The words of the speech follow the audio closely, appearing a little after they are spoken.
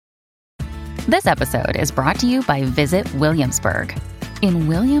This episode is brought to you by Visit Williamsburg. In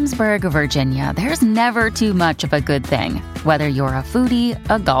Williamsburg, Virginia, there's never too much of a good thing. Whether you're a foodie,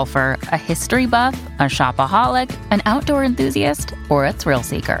 a golfer, a history buff, a shopaholic, an outdoor enthusiast, or a thrill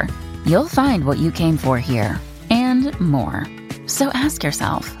seeker, you'll find what you came for here and more. So ask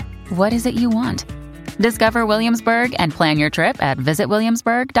yourself, what is it you want? Discover Williamsburg and plan your trip at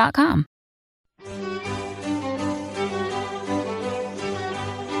visitwilliamsburg.com.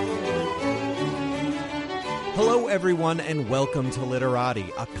 Hello, everyone, and welcome to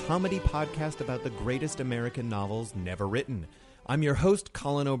Literati, a comedy podcast about the greatest American novels never written. I'm your host,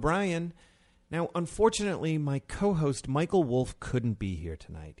 Colin O'Brien. Now, unfortunately, my co-host, Michael Wolff, couldn't be here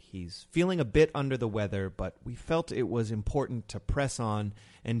tonight. He's feeling a bit under the weather, but we felt it was important to press on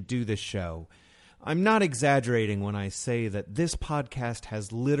and do this show. I'm not exaggerating when I say that this podcast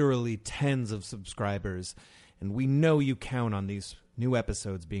has literally tens of subscribers, and we know you count on these new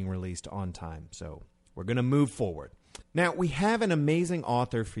episodes being released on time, so we're going to move forward. Now, we have an amazing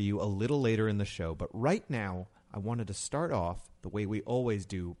author for you a little later in the show, but right now, I wanted to start off the way we always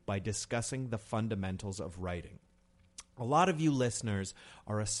do by discussing the fundamentals of writing. A lot of you listeners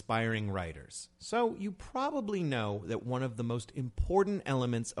are aspiring writers, so you probably know that one of the most important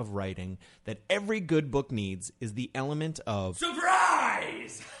elements of writing that every good book needs is the element of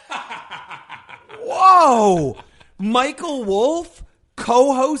surprise! Whoa! Michael Wolff?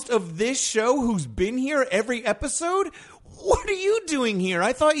 Co-host of this show who's been here every episode? What are you doing here?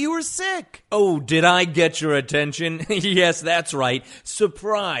 I thought you were sick. Oh, did I get your attention? Yes, that's right.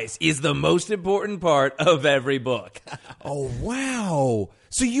 Surprise is the most important part of every book. Oh, wow.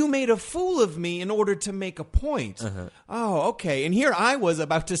 So you made a fool of me in order to make a point. Oh, okay. And here I was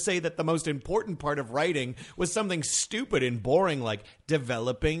about to say that the most important part of writing was something stupid and boring like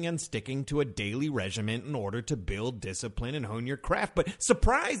developing and sticking to a daily regimen in order to build discipline and hone your craft. But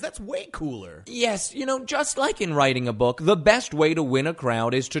surprise, that's way cooler. Yes, just like in writing a book, the best way to win a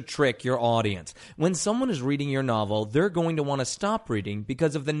crowd is to trick your audience. When someone is reading your novel, they're going to want to stop reading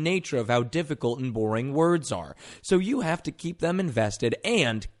because of the nature of how difficult and boring words are. So you have to keep them invested and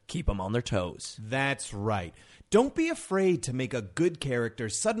keep them on their toes. That's right. Don't be afraid to make a good character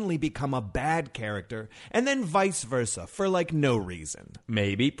suddenly become a bad character, and then vice versa, for no reason.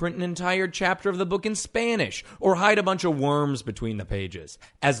 Maybe print an entire chapter of the book in Spanish, or hide a bunch of worms between the pages.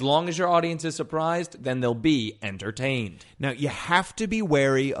 As long as your audience is surprised, then they'll be entertained. Now, you have to be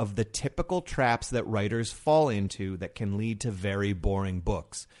wary of the typical traps that writers fall into that can lead to very boring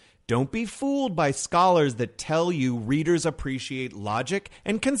books. Don't be fooled by scholars that tell you readers appreciate logic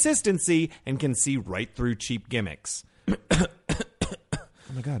and consistency and can see right through cheap gimmicks. Oh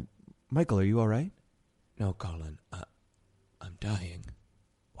my God. Michael, are you all right? No, Colin. I'm dying.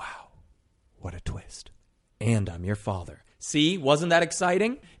 Wow. What a twist. And I'm your father. See, wasn't that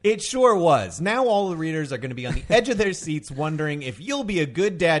exciting? It sure was. Now all the readers are going to be on the edge of their seats wondering if you'll be a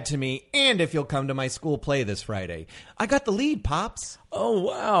good dad to me and if you'll come to my school play this Friday. I got the lead, Pops. Oh,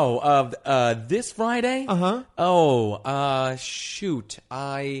 wow. This Friday? Uh-huh. Oh, shoot.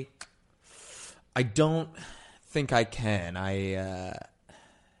 I don't think I can. I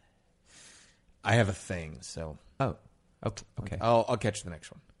have a thing, so. Oh, okay. I'll catch the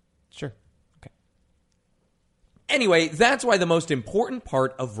next one. Sure. Anyway, that's why the most important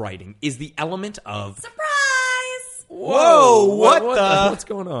part of writing is the element of surprise! Whoa, what the? What's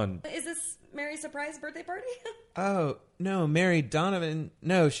going on? Is this Mary's surprise birthday party? Oh, no, Mary Donovan.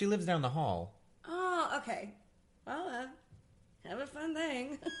 No, she lives down the hall. Oh, okay. Well, have a fun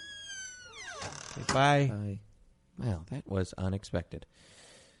thing. Okay, bye. Well, that was unexpected.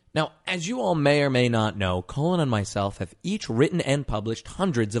 Now, as you all may or may not know, Colin and myself have each written and published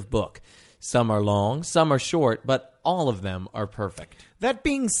hundreds of books. Some are long, some are short, but all of them are perfect. That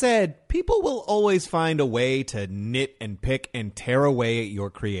being said, people will always find a way to nit and pick and tear away at your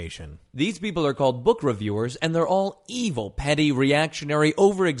creation. These people are called book reviewers, and they're all evil, petty, reactionary,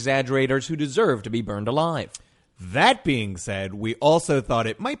 over-exaggerators who deserve to be burned alive. That being said, we also thought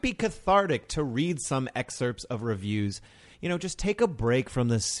it might be cathartic to read some excerpts of reviews. Just take a break from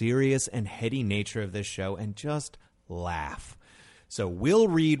the serious and heady nature of this show and just laugh. So we'll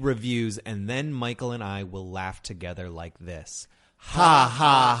read reviews, and then Michael and I will laugh together like this. Ha,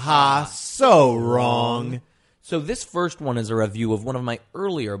 ha, ha, so wrong. So this first one is a review of one of my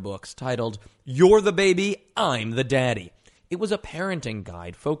earlier books titled, You're the Baby, I'm the Daddy. It was a parenting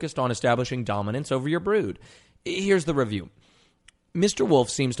guide focused on establishing dominance over your brood. Here's the review. Mr. Wolff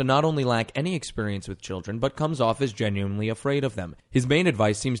seems to not only lack any experience with children, but comes off as genuinely afraid of them. His main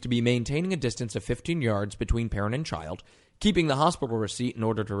advice seems to be maintaining a distance of 15 yards between parent and child, keeping the hospital receipt in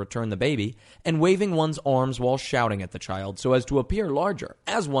order to return the baby, and waving one's arms while shouting at the child so as to appear larger,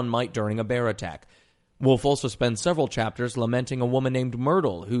 as one might during a bear attack. Wolfe also spends several chapters lamenting a woman named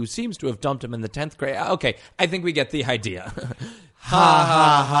Myrtle, who seems to have dumped him in the 10th grade. Okay, I think we get the idea. Ha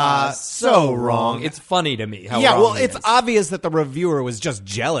ha ha, so wrong. It's funny to me how Yeah, wrong well, he it's is. obvious that the reviewer was just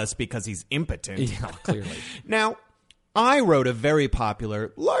jealous because he's impotent. Yeah, clearly. Now, I wrote a very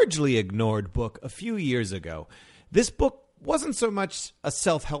popular, largely ignored book a few years ago. This book wasn't so much a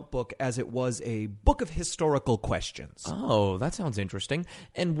self-help book as it was a book of historical questions. Oh, that sounds interesting.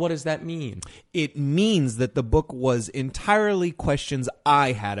 And what does that mean? It means that the book was entirely questions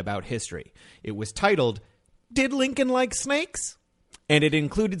I had about history. It was titled, Did Lincoln Like Snakes? And it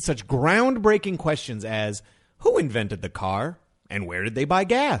included such groundbreaking questions as, who invented the car? And where did they buy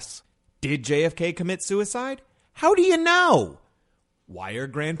gas? Did JFK commit suicide? How do you know? Why are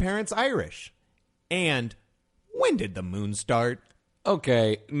grandparents Irish? And when did the moon start?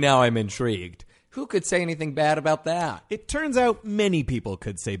 Okay, now I'm intrigued. Who could say anything bad about that? It turns out many people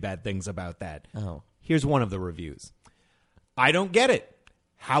could say bad things about that. Oh. Here's one of the reviews. I don't get it.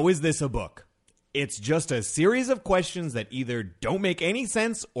 How is this a book? It's just a series of questions that either don't make any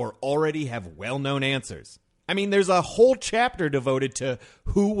sense or already have well-known answers. I mean, there's a whole chapter devoted to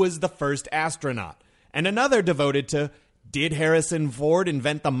who was the first astronaut, and another devoted to did Harrison Ford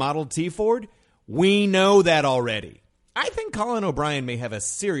invent the Model T Ford? We know that already. I think Colin O'Brien may have a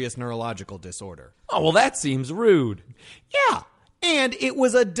serious neurological disorder. Oh, well, that seems rude. Yeah, and it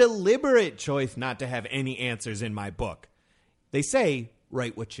was a deliberate choice not to have any answers in my book. They say,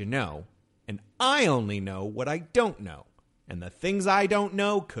 write what you know, and I only know what I don't know. And the things I don't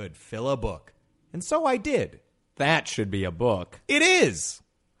know could fill a book. And so I did. That should be a book. It is.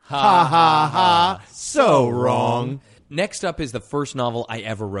 Ha ha ha, so wrong. Next up is the first novel I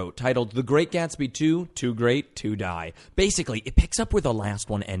ever wrote, titled The Great Gatsby 2, Too Great to Die. Basically, it picks up where the last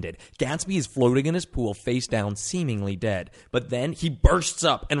one ended. Gatsby is floating in his pool, face down, seemingly dead. But then he bursts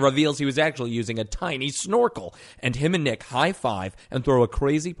up and reveals he was actually using a tiny snorkel. And him and Nick high-five and throw a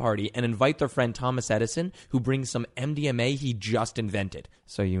crazy party and invite their friend Thomas Edison, who brings some MDMA he just invented.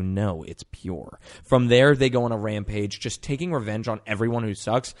 So you know it's pure. From there, they go on a rampage, just taking revenge on everyone who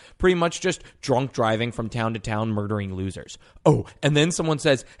sucks, pretty much just drunk driving from town to town, murdering losers. Oh, and then someone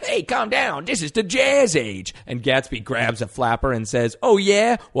says, hey, calm down, this is the jazz age. And Gatsby grabs a flapper and says, oh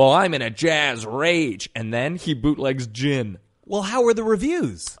yeah? Well, I'm in a jazz rage. And then he bootlegs gin. Well, how were the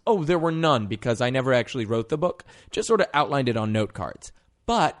reviews? Oh, there were none because I never actually wrote the book, just sort of outlined it on note cards.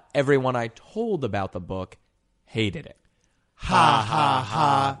 But everyone I told about the book hated it. Ha ha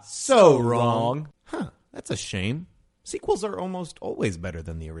ha, so wrong. Huh, that's a shame. Sequels are almost always better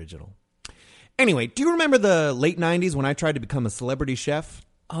than the original. Anyway, do you remember the late 90s when I tried to become a celebrity chef?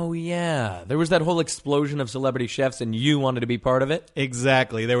 Oh, yeah. There was that whole explosion of celebrity chefs, and you wanted to be part of it?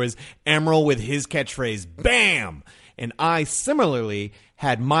 Exactly. There was Emeril with his catchphrase, BAM! And I similarly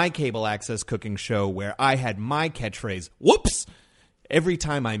had my cable access cooking show where I had my catchphrase, whoops! Every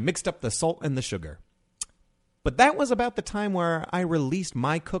time I mixed up the salt and the sugar. But that was about the time where I released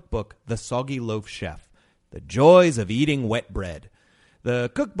my cookbook, The Soggy Loaf Chef, The Joys of Eating Wet Bread. The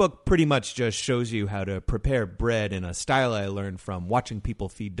cookbook pretty much just shows you how to prepare bread in a style I learned from watching people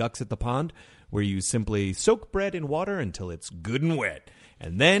feed ducks at the pond, where you simply soak bread in water until it's good and wet.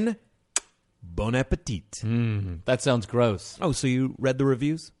 And then, bon appetit. That sounds gross. Oh, so you read the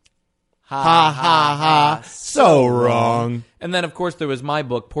reviews? Ha ha ha, so wrong. And then, of course, there was my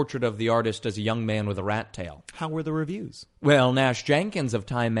book, Portrait of the Artist as a Young Man with a Rat Tail. How were the reviews? Well, Nash Jenkins of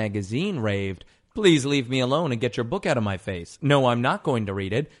Time Magazine raved, please leave me alone and get your book out of my face. No, I'm not going to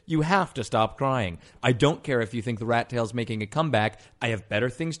read it. You have to stop crying. I don't care if you think the Rat Tail's making a comeback. I have better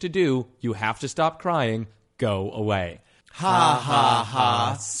things to do. You have to stop crying. Go away. Ha ha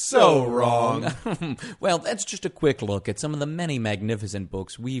ha, so wrong. Well, that's just a quick look at some of the many magnificent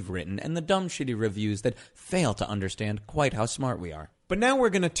books we've written and the dumb, shitty reviews that fail to understand quite how smart we are. But now we're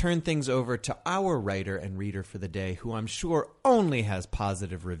going to turn things over to our writer and reader for the day, who I'm sure only has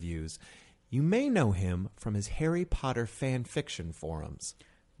positive reviews. You may know him from his Harry Potter fan fiction forums.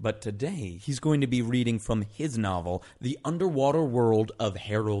 But today, he's going to be reading from his novel, The Underwater World of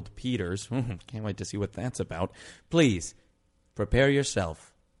Harold Peters. Can't wait to see what that's about. Please, prepare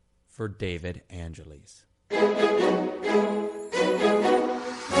yourself for David Angeles.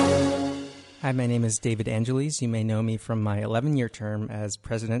 Hi, my name is David Angeles. You may know me from my 11-year term as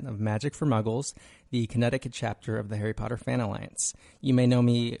president of Magic for Muggles, the Connecticut chapter of the Harry Potter Fan Alliance. You may know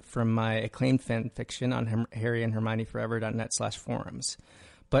me from my acclaimed fan fiction on Harry and Hermione Forever.net/forums.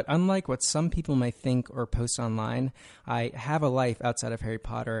 But unlike what some people may think or post online, I have a life outside of Harry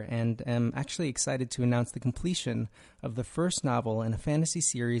Potter and am actually excited to announce the completion of the first novel in a fantasy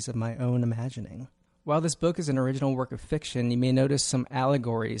series of my own imagining. While this book is an original work of fiction, you may notice some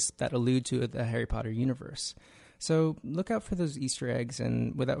allegories that allude to the Harry Potter universe. So look out for those Easter eggs,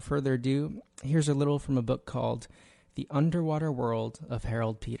 and without further ado, here's a little from a book called The Underwater World of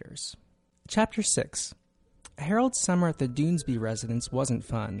Harold Peters. Chapter 6. Harold's summer at the Doonesby residence wasn't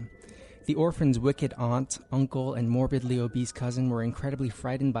fun. The orphan's wicked aunt, uncle, and morbidly obese cousin were incredibly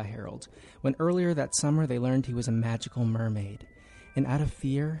frightened by Harold when earlier that summer they learned he was a magical mermaid, and out of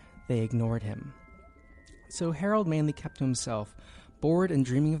fear, they ignored him. So Harold mainly kept to himself, bored and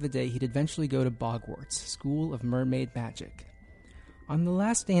dreaming of the day he'd eventually go to Bogwarts, School of Mermaid Magic. On the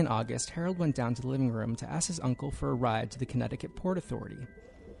last day in August, Harold went down to the living room to ask his uncle for a ride to the Connecticut Port Authority.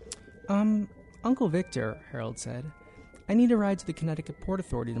 Uncle Victor, Harold said, I need a ride to the Connecticut Port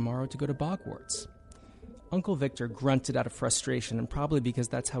Authority tomorrow to go to Bogwarts. Uncle Victor grunted out of frustration, and probably because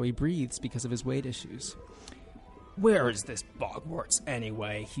that's how he breathes because of his weight issues. Where is this Bogwarts,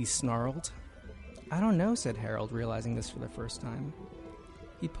 anyway? He snarled. I don't know, said Harold, realizing this for the first time.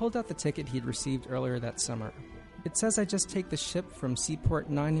 He pulled out the ticket he'd received earlier that summer. It says I just take the ship from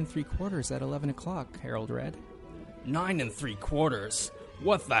Seaport 9 3/4 at 11 o'clock, Harold read. 9 3/4?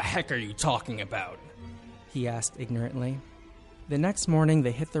 What the heck are you talking about? He asked ignorantly. The next morning,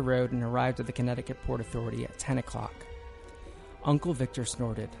 they hit the road and arrived at the Connecticut Port Authority at 10 o'clock. Uncle Victor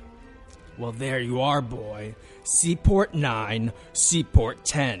snorted. Well, there you are, boy. Seaport 9, Seaport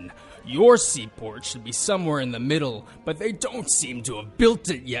 10. Your seaport should be somewhere in the middle, but they don't seem to have built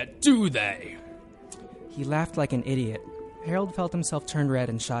it yet, do they? He laughed like an idiot. Harold felt himself turn red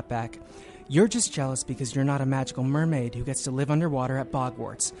and shot back. You're just jealous because you're not a magical mermaid who gets to live underwater at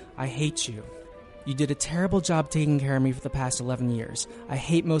Bogwarts. I hate you. You did a terrible job taking care of me for the past 11 years. I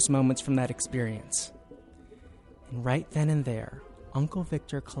hate most moments from that experience. And right then and there, Uncle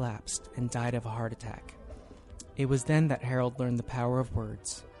Victor collapsed and died of a heart attack. It was then that Harold learned the power of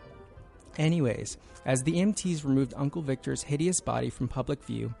words. Anyways, as the EMTs removed Uncle Victor's hideous body from public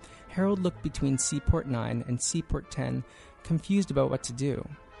view, Harold looked between Seaport 9 and Seaport 10, confused about what to do.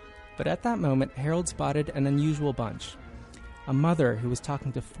 But at that moment, Harold spotted an unusual bunch. A mother who was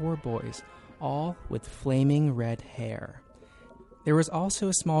talking to 4 boys, all with flaming red hair. There was also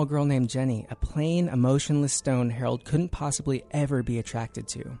a small girl named Jenny, a plain, emotionless stone Harold couldn't possibly ever be attracted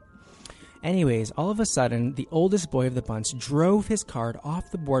to. Anyways, all of a sudden, the oldest boy of the bunch drove his cart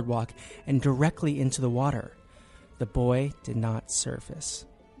off the boardwalk and directly into the water. The boy did not surface.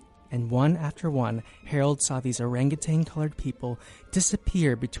 And one after one, Harold saw these orangutan-colored people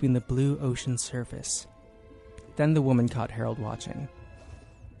disappear between the blue ocean surface. Then the woman caught Harold watching.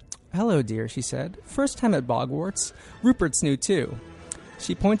 Hello, dear, she said. First time at Bogwarts. Rupert's new, too.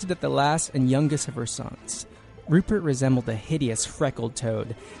 She pointed at the last and youngest of her sons. Rupert resembled a hideous, freckled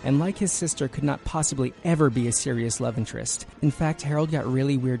toad, and like his sister, could not possibly ever be a serious love interest. In fact, Harold got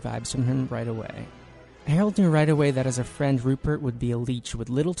really weird vibes from him right away. Harold knew right away that as a friend, Rupert would be a leech with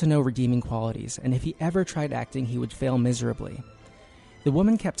little to no redeeming qualities, and if he ever tried acting, he would fail miserably. The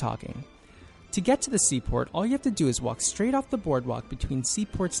woman kept talking. To get to the seaport, all you have to do is walk straight off the boardwalk between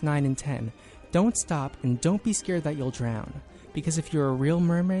seaports 9 and 10. Don't stop, and don't be scared that you'll drown, because if you're a real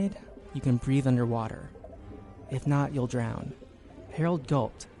mermaid, you can breathe underwater. If not, you'll drown. Harold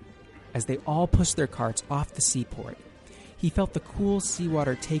gulped as they all pushed their carts off the seaport. He felt the cool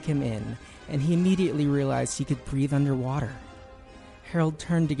seawater take him in, and he immediately realized he could breathe underwater. Harold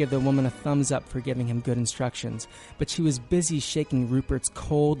turned to give the woman a thumbs up for giving him good instructions, but she was busy shaking Rupert's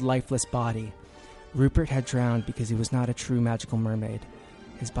cold, lifeless body. Rupert had drowned because he was not a true magical mermaid.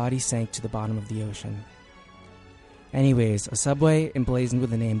 His body sank to the bottom of the ocean. Anyways, a subway emblazoned with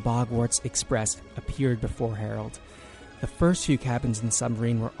the name Bogwarts Express appeared before Harold. The first few cabins in the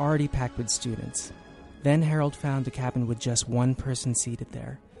submarine were already packed with students. Then Harold found a cabin with just one person seated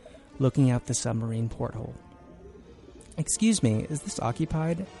there, looking out the submarine porthole. Excuse me, is this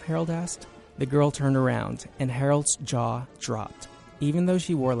occupied? Harold asked. The girl turned around, and Harold's jaw dropped. Even though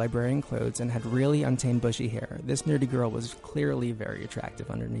she wore librarian clothes and had really untamed bushy hair, this nerdy girl was clearly very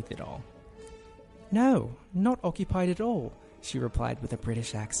attractive underneath it all. No, not occupied at all, she replied with a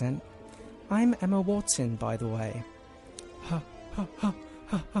British accent. I'm Emma Watson, by the way.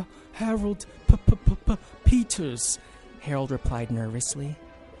 Harold Peters, Harold replied nervously.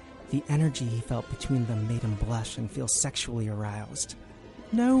 The energy he felt between them made him blush and feel sexually aroused.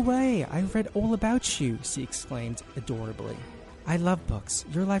 No way, I read all about you, she exclaimed adorably. I love books.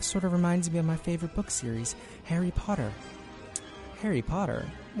 Your life sort of reminds me of my favorite book series, Harry Potter. Harry Potter?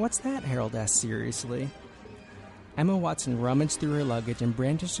 What's that? Harold asked seriously. Emma Watson rummaged through her luggage and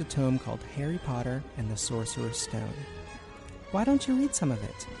brandished a tome called Harry Potter and the Sorcerer's Stone. "Why don't you read some of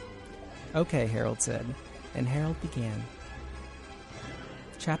it?" "Okay," Harold said, and Harold began.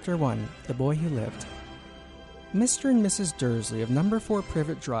 Chapter 1, The Boy Who Lived. Mr. and Mrs. Dursley of number 4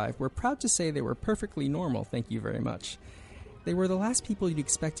 Privet Drive were proud to say they were perfectly normal, thank you very much. They were the last people you'd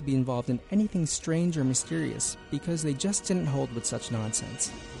expect to be involved in anything strange or mysterious, because they just didn't hold with such nonsense.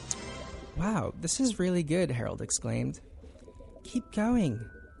 "Wow, this is really good," Harold exclaimed. "Keep going,"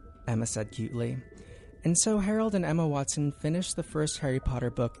 Emma said cutely. And so Harold and Emma Watson finished the first Harry Potter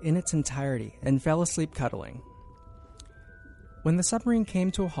book in its entirety and fell asleep cuddling. When the submarine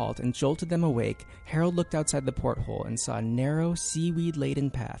came to a halt and jolted them awake, Harold looked outside the porthole and saw a narrow,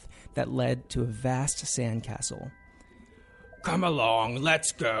 seaweed-laden path that led to a vast sandcastle. "Come along,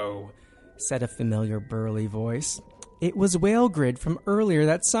 let's go," said a familiar burly voice. It was Whalegrid from earlier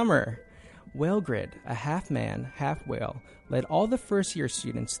that summer. Whalegrid, a half-man, half-whale, led all the first-year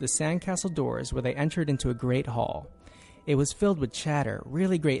students to the sandcastle doors where they entered into a great hall. It was filled with chatter,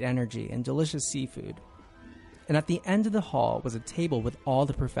 really great energy, and delicious seafood. And at the end of the hall was a table with all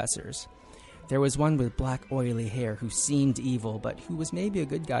the professors. There was one with black oily hair who seemed evil, but who was maybe a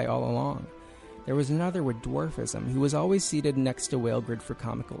good guy all along. There was another with dwarfism, who was always seated next to Whalegrid for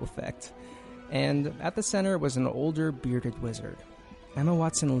comical effect. And at the center was an older, bearded wizard. Emma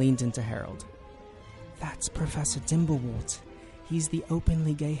Watson leaned into Harold. "That's Professor Dimblewalt. He's the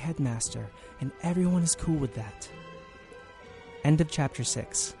openly gay headmaster, and everyone is cool with that." End of Chapter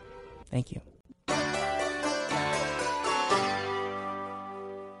 6. Thank you.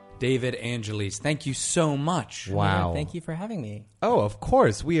 David Angeles, thank you so much. Wow. Yeah, thank you for having me. Oh, of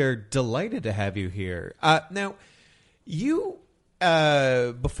course. We are delighted to have you here. Now, you,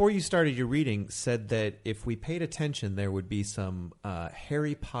 before you started your reading, said that if we paid attention, there would be some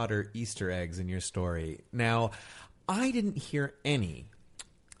Harry Potter Easter eggs in your story. Now, I didn't hear any.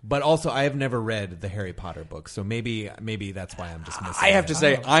 But also, I have never read the Harry Potter books, so maybe that's why I'm just missing. I have to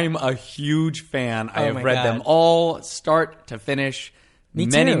say, I'm a huge fan. I have my read God. them all, start to finish, Me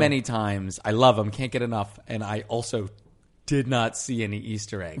many, too. many times. I love them, can't get enough. And I also did not see any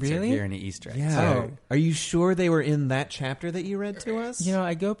Easter eggs or Really? hear any Easter eggs. Yeah. Oh. Are you sure they were in that chapter that you read to us? You know,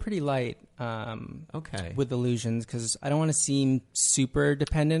 I go pretty light Okay. with allusions because I don't want to seem super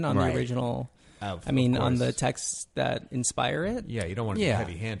dependent on Right. the original. Of on course. the texts that inspire it. Yeah, you don't want to Yeah.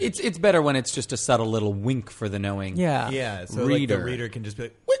 be heavy-handed. It's better when it's just a subtle little wink for the knowing. Yeah. Yeah, so Reader. like the reader can just be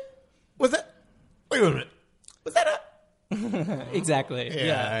like, "What was that? Wait a minute, was that a?" Exactly.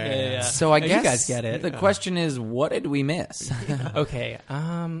 Yeah. So I You guess guys get it. the question is, what did we miss? Okay.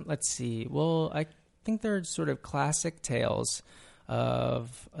 Let's see. Well, I think they're sort of classic tales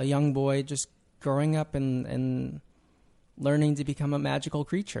of a young boy just growing up and learning to become a magical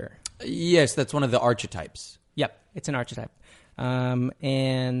creature. Yes, that's one of the archetypes. Yep, it's an archetype.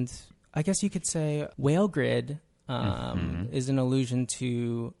 And I guess you could say Whalegrid is an allusion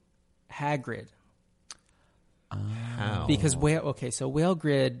to Hagrid. How? Because so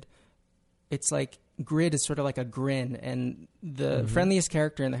Whalegrid, it's like grid is sort of like a grin, and the friendliest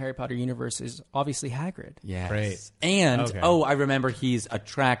character in the Harry Potter universe is obviously Hagrid. Yes. Great. And, Okay. I remember he's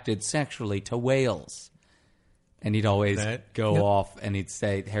attracted sexually to whales. And he'd always go off and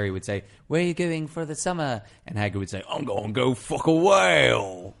Harry would say, "Where are you going for the summer?" And Hagrid would say, "I'm going to go fuck a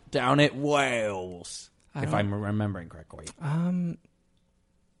whale down at Wales." If I'm remembering correctly. I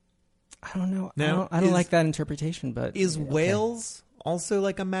don't know. Now, I don't is- like that interpretation, but Is okay. Wales also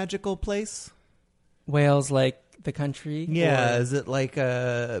like a magical place? Wales like the country? Yeah, Or- is it like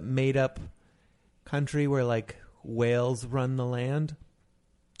a made-up country where like whales run the land?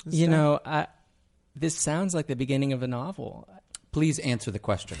 You know, this sounds like the beginning of a novel. Please answer the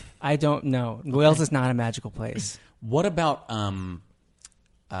question. I don't know. Wales is not a magical place. What about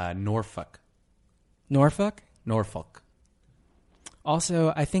Norfolk? Norfolk? Norfolk.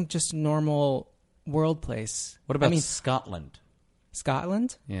 Also, I think just normal world place. What about I mean, Scotland?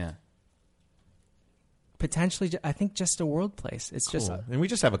 Scotland? Yeah. Potentially, I think just a world place. It's just a And we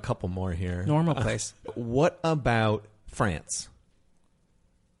just have a couple more here. normal place. What about France?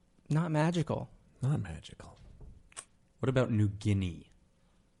 Not magical. Not magical. What about New Guinea?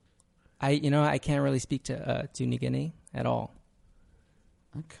 I can't really speak to New Guinea at all.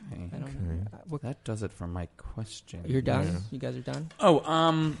 Okay. I don't know. That does it for my question. You're done? You guys are done?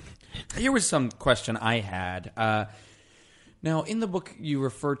 Oh, here was some question I had. Now, in the book, you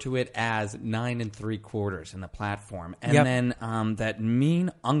refer to it as 9 3/4 in the platform. And Yep. then that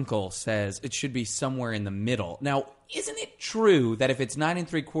mean uncle says it should be somewhere in the middle. Now, isn't it true that if it's 9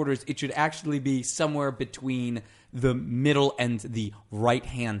 3/4, it should actually be somewhere between the middle and the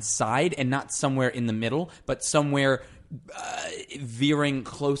right-hand side, and not somewhere in the middle, but somewhere veering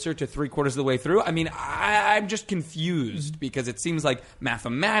closer to 3/4 of the way through? I mean, I'm just confused because it seems like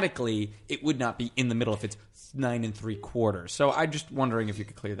mathematically it would not be in the middle if it's 9 3/4. So I'm just wondering if you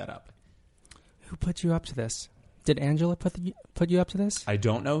could clear that up. Who put you up to this? Did Angela put you up to this? I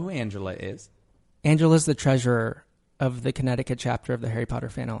don't know who Angela is. Angela's the treasurer of the Connecticut chapter of the Harry Potter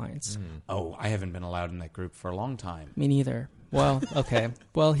Fan Alliance. Oh, I haven't been allowed in that group for a long time. Me neither. Well, okay.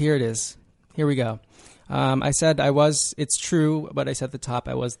 Well, here it is. Here we go. I said it's true, but I said at the top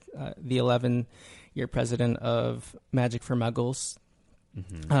I was the 11-year president of Magic for Muggles,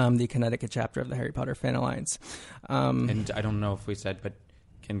 the Connecticut chapter of the Harry Potter Fan Alliance. And I don't know if we said, but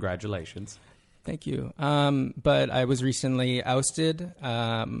congratulations. Thank you. But I was recently ousted.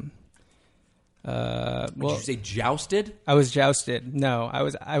 Did you say jousted? I was jousted. No, I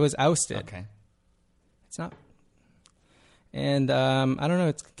was ousted. Okay. It's not. And I don't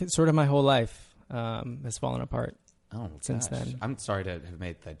know. It's sort of my whole life has fallen apart. Oh, since gosh. then. I'm sorry to have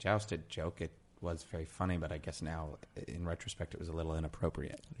made that jousted joke. It was very funny, but I guess now, in retrospect, it was a little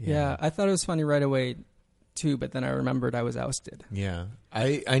inappropriate. Yeah, I thought it was funny right away, too, but then I remembered I was ousted. Yeah.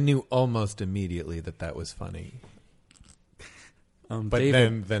 I knew almost immediately that was funny. But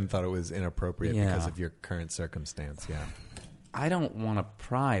David, then thought it was inappropriate Yeah. because of your current circumstance, yeah. I don't want to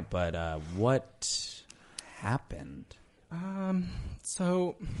pry, but what happened?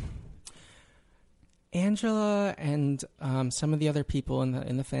 So Angela and some of the other people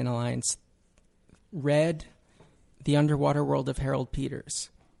in the Fan Alliance read The Underwater World of Harold Peters,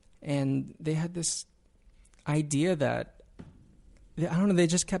 and they had this idea that I don't know. They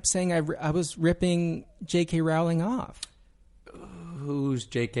just kept saying I was ripping J.K. Rowling off. Who's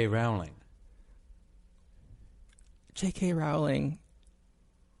J.K. Rowling? J.K. Rowling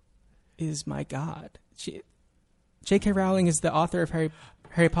is my god. J.K. Rowling is the author of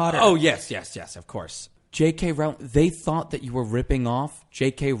Harry Potter. Oh, yes, of course. J.K. Rowling, they thought that you were ripping off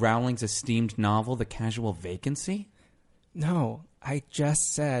J.K. Rowling's esteemed novel, The Casual Vacancy? No, I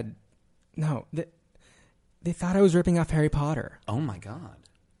just said no. They thought I was ripping off Harry Potter. Oh, my God.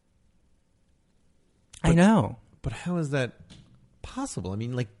 I know. But how is that possible? I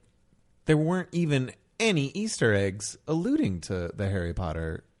mean, like, there weren't even any Easter eggs alluding to the Harry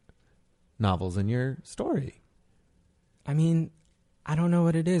Potter novels in your story. I mean, I don't know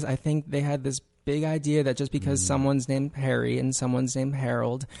what it is. I think they had this big idea that just because someone's named Harry and someone's named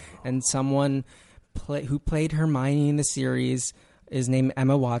Harold and someone who played Hermione in the series is named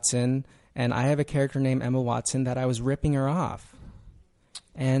Emma Watson, and I have a character named Emma Watson, that I was ripping her off.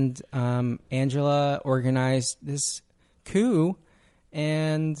 And Angela organized this coup,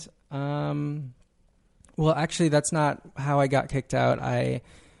 and well, actually, that's not how I got kicked out. I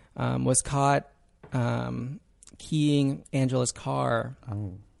was caught keying Angela's car.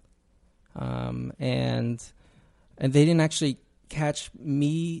 Oh. And they didn't actually catch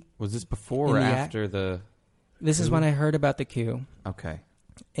me. Was this before or In the after the... This is when I heard about the coup, Okay.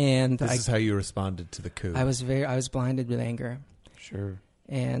 and This is how you responded to the coup. I was blinded with anger, Sure.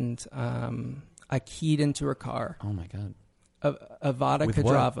 and I keyed into her car, Oh, my God. Avada With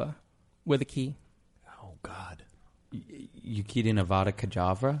Kedavra, with a key. Oh, God. You keyed in Avada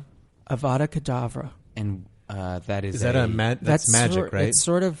Kedavra? Avada Kedavra. And that is Is that that's magic, right? It's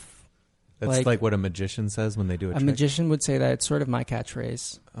sort of That's like what a magician says when they do a trick? magician would say that. It's sort of my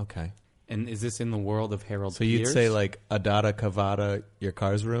catchphrase. Okay. And is this in the world of Harold So you'd Peters? say, like, Adada Kavada, your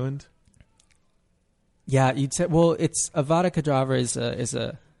car's ruined? Yeah, you'd say. Well, it's Avada Kedavra is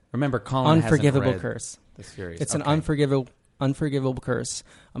a Remember, Colin unforgivable hasn't read curse. the series. It's an unforgivable curse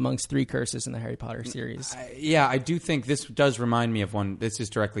amongst 3 curses in the Harry Potter series. Yeah, I do think this does remind me of one. This is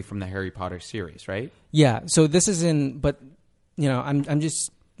directly from the Harry Potter series, right? Yeah, so this is in, but you know, I'm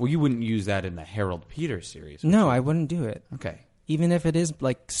just Well, you wouldn't use that in the Harold Peters series. would no, you? I wouldn't do it, Okay. even if it is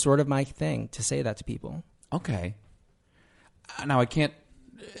like sort of my thing to say that to people. Okay. Now, I can't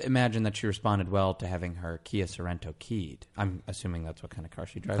imagine that she responded well to having her Kia Sorento keyed. I'm assuming that's what kind of car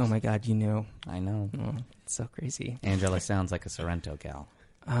she drives. Oh my God, you knew. I know. Oh, it's so crazy. Angela sounds like a Sorento gal.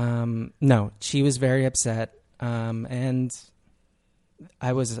 No, she was very upset, and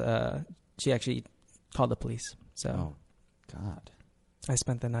I was. She actually called the police, so Oh, God. I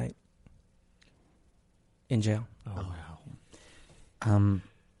spent the night in jail. Oh, wow.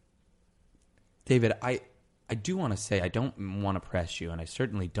 David, I do want to say I don't want to press you, and I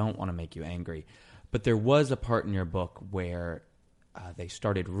certainly don't want to make you angry, but there was a part in your book where they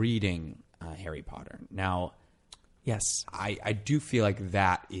started reading Harry Potter. Now, Yes. I do feel like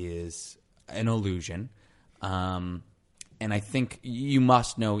that is an illusion. and I think you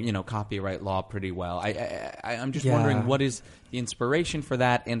must know, copyright law pretty well. I'm just wondering, what is the inspiration for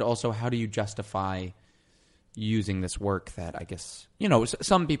that, and also how do you justify using this work that I guess,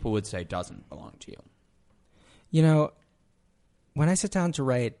 some people would say doesn't belong to you? When I sit down to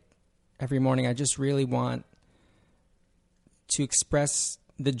write every morning, I just really want to express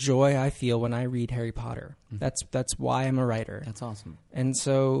the joy I feel when I read Harry Potter. Mm-hmm. That's why I'm a writer. That's awesome. And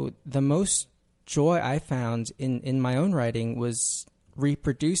so the most joy I found in my own writing was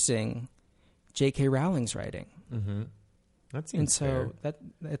reproducing J.K. Rowling's writing. Mm-hmm. That seems fair. That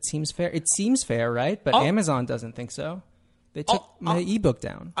seems fair. It seems fair, right? But Amazon doesn't think so. They took my ebook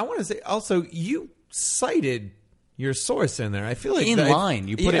down. I want to say also, you cited your source in there. I feel like line.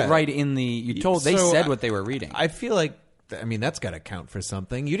 You put it right in the. They said what they were reading. I feel like. That's got to count for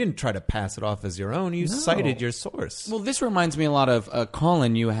something. You didn't try to pass it off as your own. You cited your source. Well, this reminds me a lot of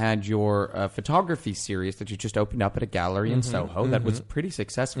Colin. You had your photography series that you just opened up at a gallery in Soho that was pretty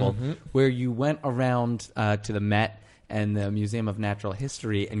successful, where you went around to the Met and the Museum of Natural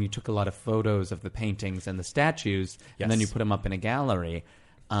History, and you took a lot of photos of the paintings and the statues, and then you put them up in a gallery.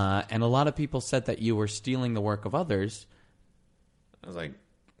 And a lot of people said that you were stealing the work of others. I was like,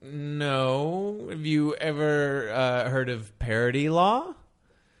 no. Have you ever heard of parody law?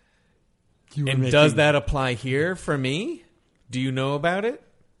 Does that apply here for me? Do you know about it?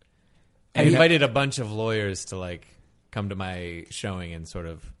 I invited a bunch of lawyers to come to my showing and sort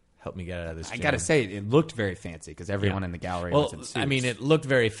of help me get out of this jam. I got to say, it looked very fancy because everyone in the gallery was in suits. I mean, it looked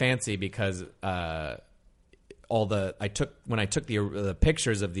very fancy because when I took the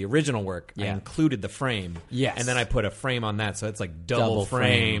pictures of the original work, I included the frame. Yes. And then I put a frame on that, so it's like double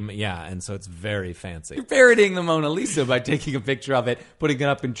frame. Yeah, and so it's very fancy. You're parodying the Mona Lisa by taking a picture of it, putting it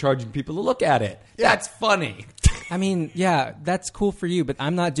up, and charging people to look at it. Yeah. That's funny. I mean, yeah, that's cool for you, but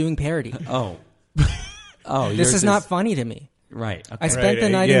I'm not doing parody. Oh, this is not funny to me. Right. Okay. I spent the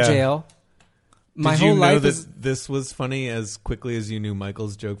night in jail. My whole life is... this was funny as quickly as you knew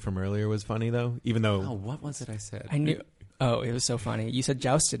Michael's joke from earlier was funny, though? Even though... Oh, what was it I said? I knew... Oh, it was so funny. You said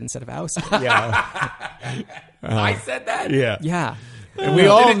jousted instead of ousted. Yeah. I said that? Yeah. Yeah. And we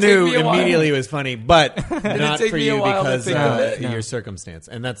all knew immediately it was funny, but not for you because of your circumstance.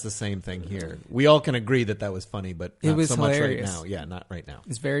 And that's the same thing here. We all can agree that was funny, but it not was so hilarious. much right now. Yeah, not right now.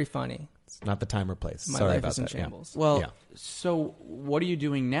 It's very funny. It's not the time or place. My Sorry life about is in that. shambles. Yeah. Well, so what are you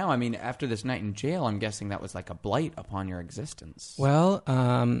doing now? I mean, after this night in jail, I'm guessing that was like a blight upon your existence. Well,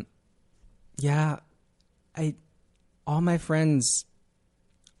 yeah, all my friends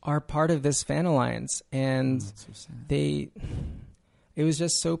are part of this fan alliance, and that's so sad. It was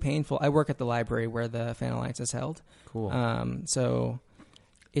just so painful. I work at the library where the fan alliance is held. Cool. So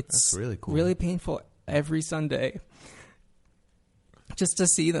it's That's really cool. really painful every Sunday just to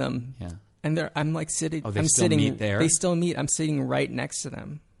see them. Yeah. And I'm like sitting. Oh, they I'm still sitting, meet there? They still meet. I'm sitting right next to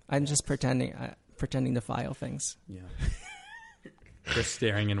them. I'm just pretending to file things. Yeah. Just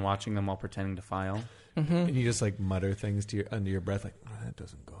staring and watching them while pretending to file. Mm-hmm. And you just mutter things to under your breath, that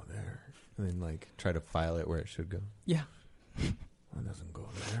doesn't go there, and then try to file it where it should go. Yeah. That doesn't go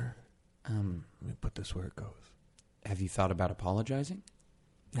there. Let me put this where it goes. Have you thought about apologizing?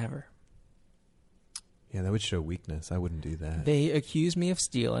 Never. Yeah, that would show weakness. I wouldn't do that. They accuse me of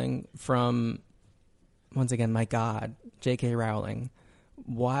stealing from, once again, my God, J.K. Rowling.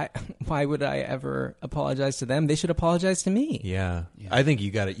 Why would I ever apologize to them? They should apologize to me. Yeah. I think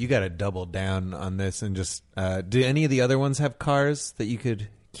you got to double down on this and just. Do any of the other ones have cars that you could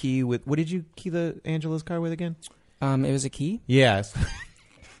key with? What did you key the Angela's car with again? It was a key. Yes.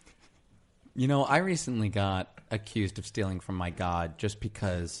 I recently got accused of stealing from my God just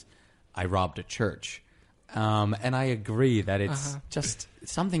because I robbed a church. And I agree that it's just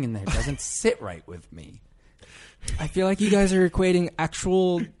something in there doesn't sit right with me. I feel like you guys are equating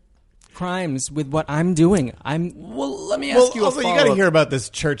actual crimes with what I'm doing. Well, let me ask you a also, follow-up. you got to hear about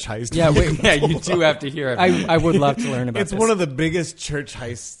this church heist. Yeah, wait. Yeah, you do have to hear it. I would love to learn about It's this. one of the biggest church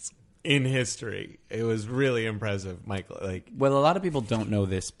heists in history. It was really impressive, Michael. Well, a lot of people don't know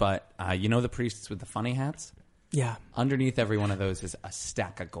this, but the priests with the funny hats? Yeah. Underneath every one of those is a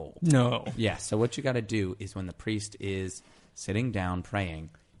stack of gold. No. Yeah, so what you got to do is when the priest is sitting down praying,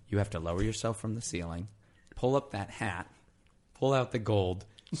 you have to lower yourself from the ceiling, pull up that hat, pull out the gold,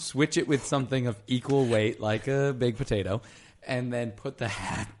 switch it with something of equal weight, like a big potato, and then put the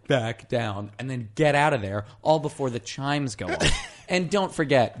hat back down, and then get out of there all before the chimes go off. And don't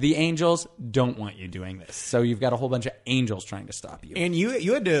forget, the angels don't want you doing this. So you've got a whole bunch of angels trying to stop you. And you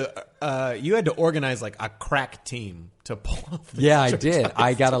had to organize like a crack team to pull off this. Yeah, I did.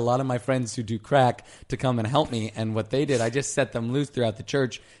 I got a lot of my friends who do crack to come and help me. And what they did, I just set them loose throughout the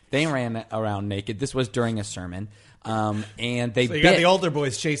church. They ran around naked. This was during a sermon. And they So you bit. got the altar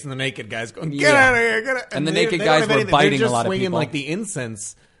boys chasing the naked guys going, get Yeah. out of here, get out. And the they- naked they guys don't have were anything. biting They're a just lot of swinging people. like the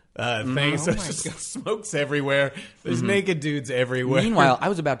incense thing. So it's just smokes everywhere. There's naked dudes everywhere. Meanwhile, I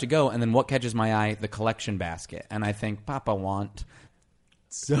was about to go, and then what catches my eye? The collection basket. And I think, Papa want.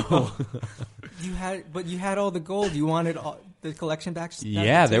 So, You had all the gold. You wanted all the collection back.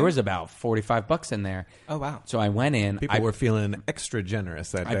 yeah, there was about $45 in there. Oh wow. So I went in. People were feeling extra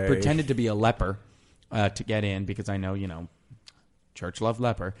generous that I day. pretended to be a leper to get in because I know, church loved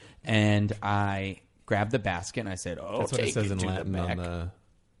leper. And I grabbed the basket and I said, "Oh, That's what it take says in to the Latin back."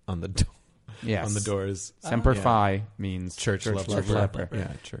 on the door. Yes. On the doors. Semper Yeah. Fi means Church love loves leper.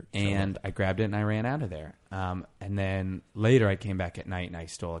 Yeah, church. And I grabbed it and I ran out of there. And then later I came back at night and I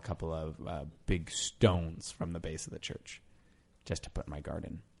stole a couple of big stones from the base of the church just to put in my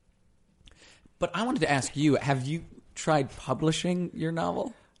garden. But I wanted to ask you, have you tried publishing your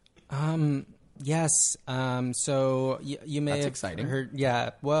novel? Yes. So you may That's have exciting. heard.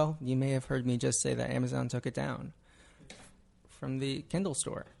 Yeah. Well, you may have heard me just say that Amazon took it down from the Kindle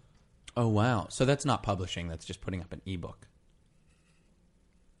store. Oh, wow. So that's not publishing. That's just putting up an ebook.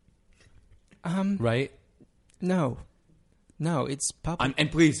 Right? No, it's public.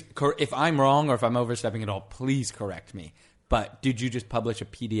 And please, if I'm wrong or if I'm overstepping at all, please correct me. But did you just publish a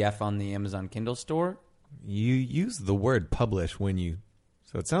PDF on the Amazon Kindle store? You use the word publish when you...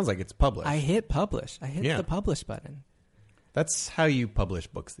 So it sounds like it's published. I hit publish. I hit Yeah. the publish button. That's how you publish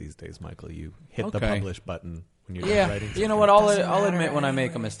books these days, Michael. You hit the Okay. publish button when you're Yeah. done writing. You know what? I'll Doesn't admit matter when I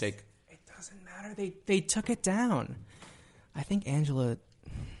make a anyways. mistake. It doesn't matter. They took it down. I think Angela,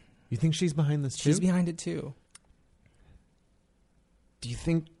 You think she's behind this she's too? behind it too. Do you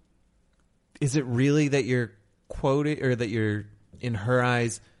think... Is it really that you're quoting... Or that you're, in her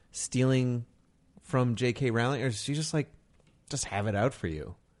eyes, stealing from J.K. Rowling? Or is she just like... Just have it out for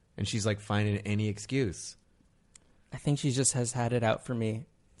you? And she's like finding any excuse? I think she just has had it out for me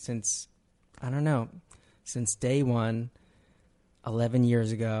since, I don't know, since day one, 11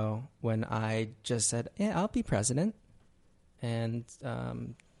 years ago, when I just said, yeah, I'll be president. And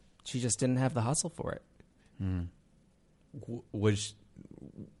she just didn't have the hustle for it.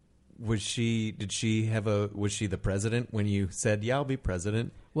 Was she the president when you said, yeah, I'll be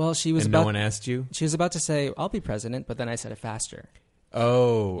president? Well, she was And no one asked you? She was about to say, I'll be president, but then I said it faster.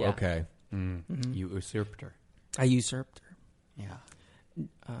 Oh, Yeah. okay. You usurped her. I usurped her. Yeah.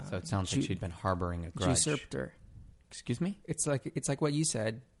 So it sounds like she'd been harboring a grudge. Usurped her. Excuse me? It's like what you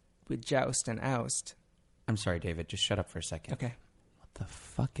said with joust and oust. I'm sorry, David. Just shut up for a second. Okay. What the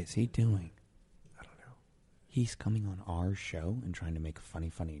fuck is he doing? I don't know. He's coming on our show and trying to make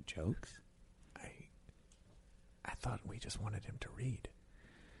funny jokes? I thought we just wanted him to read.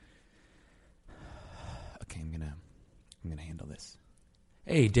 Okay, I'm gonna handle this.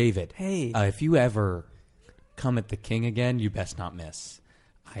 Hey, David. Hey. If you ever come at the king again, you best not miss.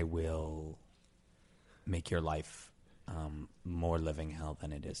 I will make your life more living hell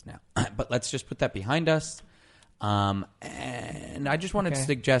than it is now. But let's just put that behind us. And I just wanted to Okay.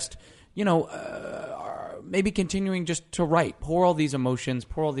 suggest, maybe continuing just to write. Pour all these emotions,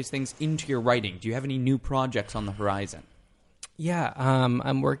 pour all these things into your writing. Do you have any new projects on the horizon? Yeah,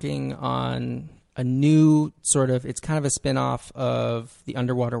 I'm working on a new sort of, it's kind of a spin-off of the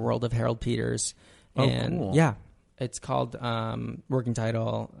underwater world of Harold Peters. Oh, And cool. yeah, it's called, working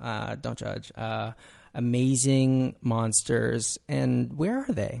title, don't judge, Amazing Monsters. And where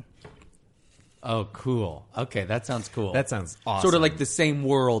are they? Oh, cool. Okay, that sounds cool. That sounds awesome. Sort of like the same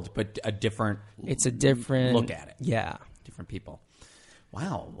world, but a different It's a different look at it. Yeah. Different people.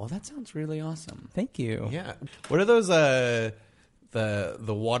 Wow. Well, that sounds really awesome. Thank you. Yeah. What are those? The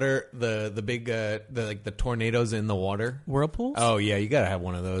water, the big the tornadoes in the water. Whirlpools? Oh yeah, you gotta have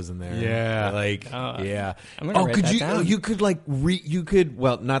one of those in there. Yeah. Yeah. I'm gonna write could that you? down. You could you could.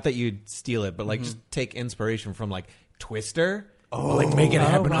 Well, not that you'd steal it, but like just take inspiration from like Twister. Oh, like make it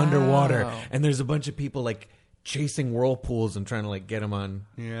happen wow. underwater. And there's a bunch of people like chasing whirlpools and trying to like get them on.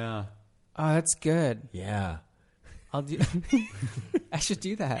 Yeah. Oh, that's good. Yeah. I'll do. I should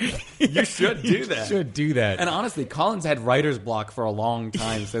do that. You should do that. Should do that. And honestly, Colin's had writer's block for a long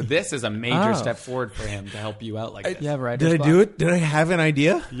time, so this is a major Oh. step forward for him to help you out like this. Yeah, right. Did I do it? Did I have an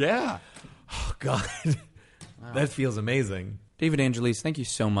idea? Yeah. Oh God, that feels amazing. David Angelis, thank you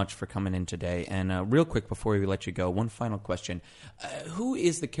so much for coming in today. And real quick before we let you go, one final question. Who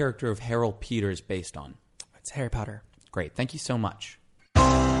is the character of Harold Peters based on? It's Harry Potter. Great. Thank you so much.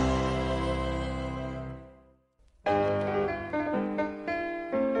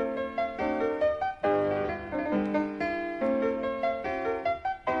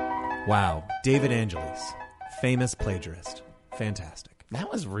 Wow, David Angelis, famous plagiarist. Fantastic. That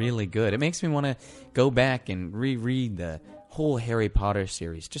was really good. It makes me want to go back and reread the whole Harry Potter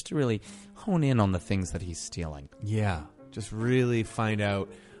series just to really hone in on the things that he's stealing. Yeah, just really find out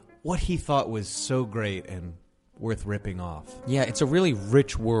what he thought was so great and worth ripping off. Yeah, it's a really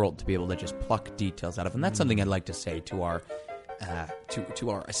rich world to be able to just pluck details out of, and that's something I'd like to say to our to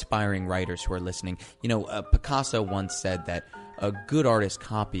our aspiring writers who are listening. You know, Picasso once said that a good artist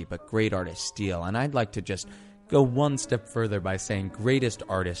copy, but great artists steal, and I'd like to just go one step further by saying greatest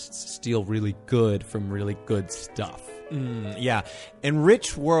artists steal really good from really good stuff. Yeah, and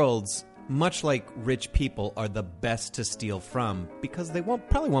rich worlds, much like rich people, are the best to steal from because they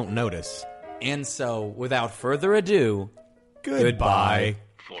probably won't notice. And so, without further ado, Goodbye.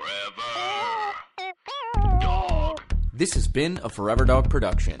 This has been a Forever Dog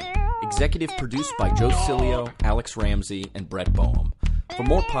production. Executive produced by Joe Cilio, Alex Ramsey, and Brett Boehm. For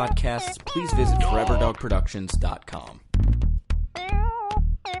more podcasts, please visit foreverdogproductions.com.